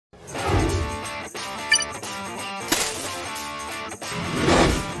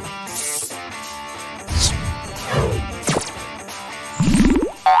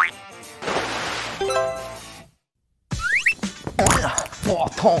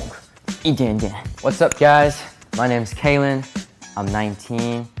痛一点点。What's up, guys? My name's Caelan. I'm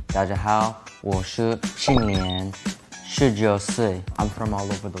 19. 大家好，我是今年19岁。I'm from all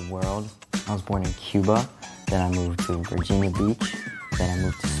over the world. I was born in Cuba. Then I moved to Virginia Beach. Then I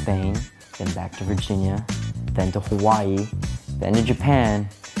moved to Spain. Then back to Virginia. Then to Hawaii. Then to Japan.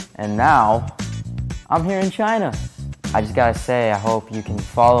 And now I'm here in China. I just gotta say, I hope you can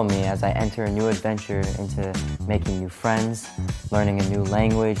follow me as I enter a new adventure into making new friends, learning a new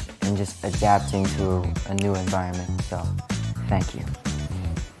language, and just adapting to a new environment. So, thank you.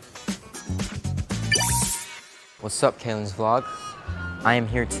 What's up, Caelan's vlog? I am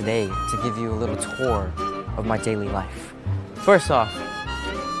here today to give you a little tour of my daily life. First off,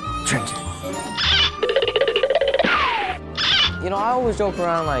 drinking. You know, I always joke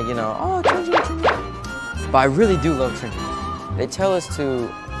around like, oh, drinking. But I really do love drinking. They tell us to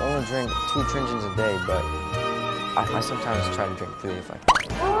only drink 2 drinks a day, but I sometimes try to drink 3 if I can.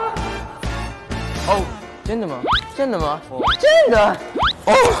 Oh, 真的吗？真的吗？真的？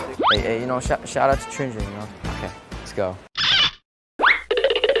 Oh! Hey, shout out to Trinja, Okay, let's go.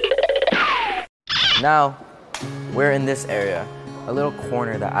 Now, we're in this area. A little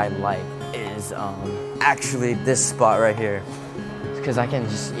corner that I like is actually this spot right here. Because I can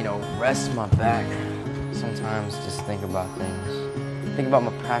just, rest my back. Sometimes just think about things. Think about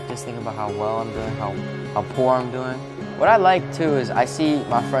my practice, think about how well I'm doing, how poor I'm doing. What I like too is I see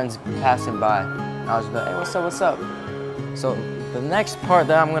my friends passing by. And I was like, hey, what's up, what's up? So the next part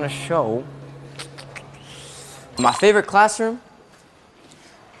that I'm gonna show, my favorite classroom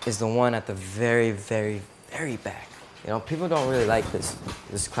is the one at the very, very, very back. People don't really like this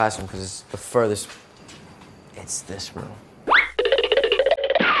classroom because it's the furthest. It's this room.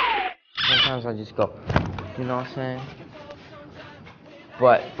 Sometimes I just go, you know what I'm saying?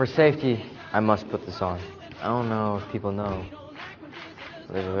 But for safety, I must put this on. I don't know if people know,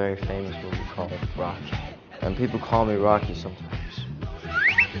 but there's a very famous movie called Rocky. And people call me Rocky sometimes.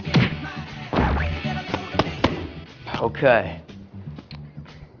 Okay.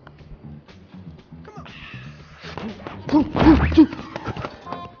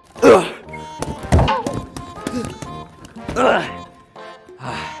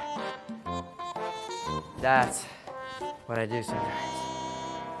 That's what I do sometimes.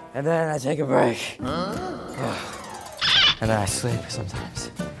 And then I take a break. And then I sleep sometimes.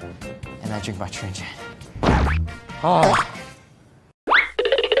 And I drink my Trinja. Oh.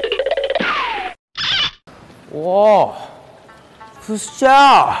 Whoa. 不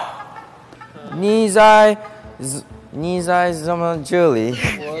笑。你在什么这里?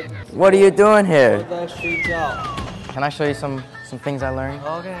 What are you doing here? 我在睡觉。 Can I show you some things I learned?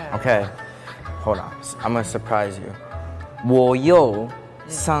 Okay. Hold on. I'm gonna surprise you. 我有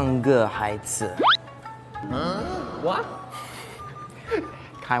3个孩子。What?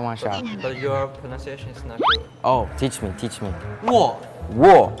 开玩笑。But your pronunciation is not good. Oh, teach me. 我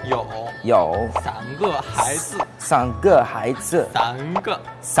有3个孩子。 3个孩子。 3个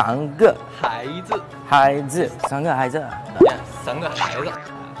孩子。3个孩子。 Yes, 3个孩子。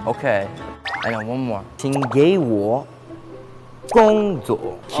 Okay. And then one more. 请给我工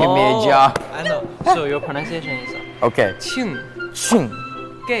作。请别叫。 I know. So your pronunciation is Okay. 请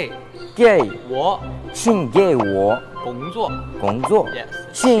给我工作。Yes.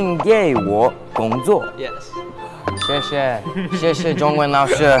 请给我工作。 Yes. 谢谢中文老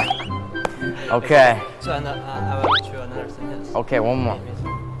师。Okay. So I will teach you another sentence. Okay, one more.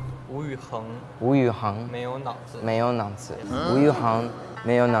 吴宇恒没有脑子。吴宇恒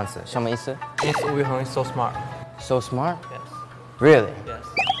没有脑子，什么意思？ Means 吴宇恒 is so smart. So smart? Yes. Really? Yes.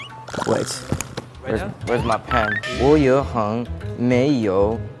 Wait. Right now? Where's my pen? 吴宇恒没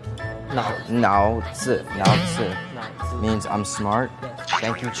有脑子 means I'm smart.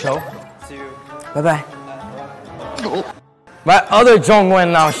 Thank you, Cho. See you. Bye bye. My other 中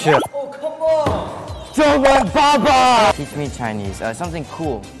文老师。 Oh, come on. 中文爸爸。Teach me Chinese. Something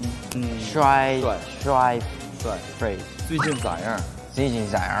cool. 帅 phrase. 最近咋样？ 最近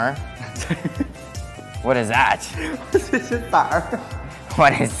咋样? What is that? 最近咋样？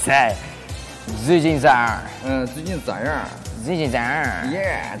 What is that? 最近咋样? 最近咋样？ 最近咋样?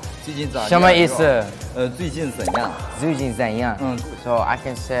 Yeah， 最近咋样？什么意思？最近怎样？最近怎样? So I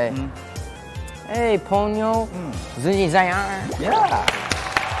can say, hey, 朋友，最近咋样? Yeah.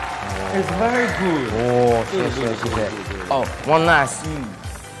 It's very good. 哦，谢谢。Oh, one last.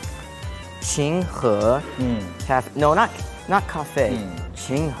 请喝 cafe. No, not cafe.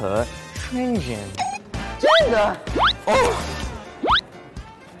 请喝纯真。真的？哦。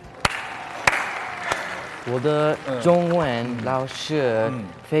我的中文老师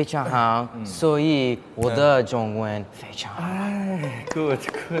非常好，所以我的中文非常好。good。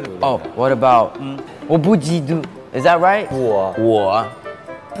Oh, what about? 我不知道 ，Is that right? 我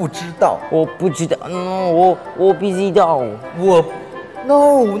不知道。我不知道 ，No， 我不知道。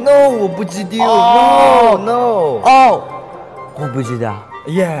No， 我不知道。No。哦，我不知道。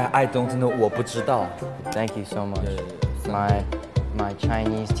Yeah，I don't know， 我不知道。Thank you so much, my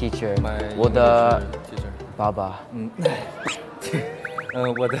Chinese teacher， 我的爸爸。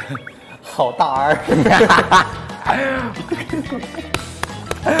我的好大儿。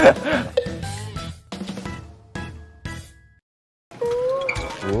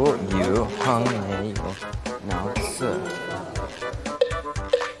我有很没有脑子。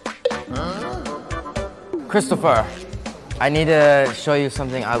Christopher, I need to show you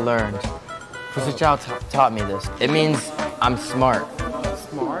something I learned. Professor Chow taught me this. It means I'm smart.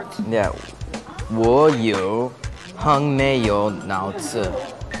 Smart? Yeah. 我有很没有脑子。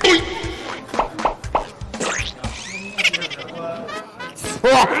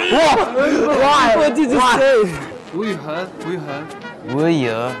Why? What did you say? 吴宇恒。我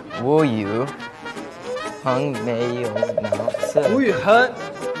有很没有脑子。吴宇恒。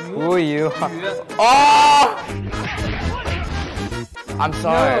我有很。Oh! I'm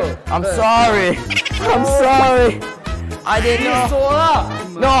sorry. No. I'm sorry. I'm sorry. I didn't know. 说了。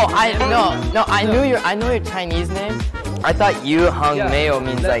No, I know your Chinese name. I thought you hung mayo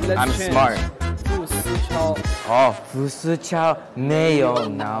means like I'm smart. 傅思超。哦，傅思超没有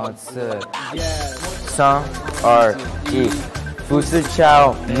脑子。3、2、1，傅思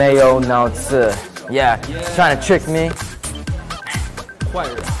超没有脑子。Yeah, trying to trick me. 坏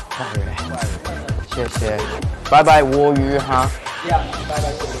人。谢谢，拜拜，我宇航。拜拜。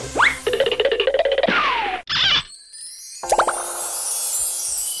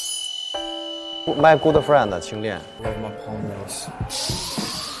My good friend 青恋。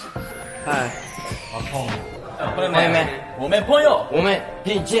嗨，朋友们，我们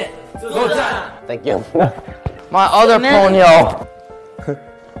并肩作战。Thank you. My other 朋友。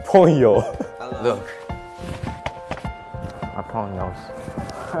朋友。Look, my 朋友。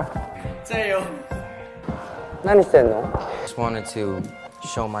加油！何してんの？ Just wanted to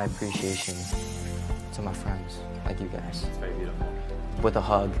show my appreciation to my friends like you guys. It's very beautiful. With a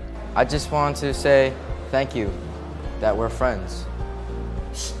hug. I just want to say thank you that we're friends.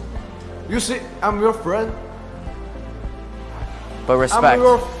 You see, I'm your friend. But respect. I'm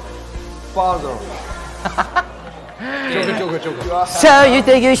your father. Joke. So you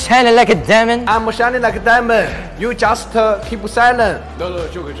think you're shining like a diamond? I'm shining like a diamond. You just keep silent. No,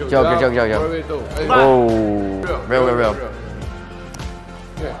 joke. Joke. Oh, real.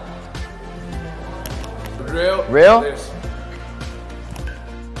 Real? Yes.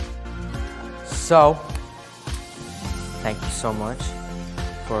 So, thank you so much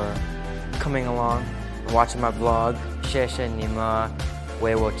for coming along, watching my vlog. 谢谢你们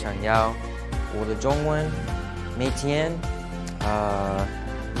为我撑腰。我的中文每天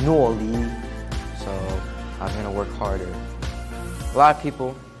努力 so I'm gonna work harder. A lot of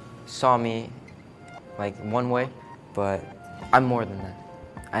people saw me like one way, but I'm more than that.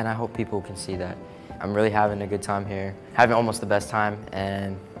 And I hope people can see that. I'm really having a good time here, having almost the best time,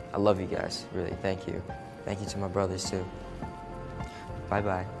 and I love you guys, really. Thank you. Thank you to my brothers too. Bye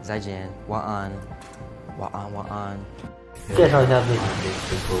bye. 再见。晚安。介绍一下自己。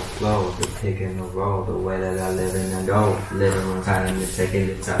 Flow, the taking the role, the way that I live and I go. Living on time and taking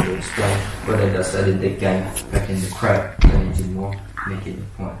the time to explain. But I just started the game, back in the crack, learning to more, making the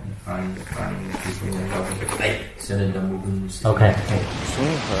point, and finding the people and loving the fate. So that I'm moving to OK。星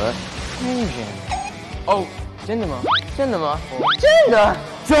河天人。哦，真的吗？真的？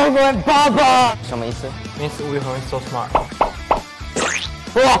中文爸爸。什么意思？ Means 吴宇恒 is so smart.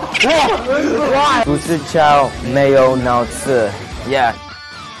 哇！不是超没有脑子 ，Yeah。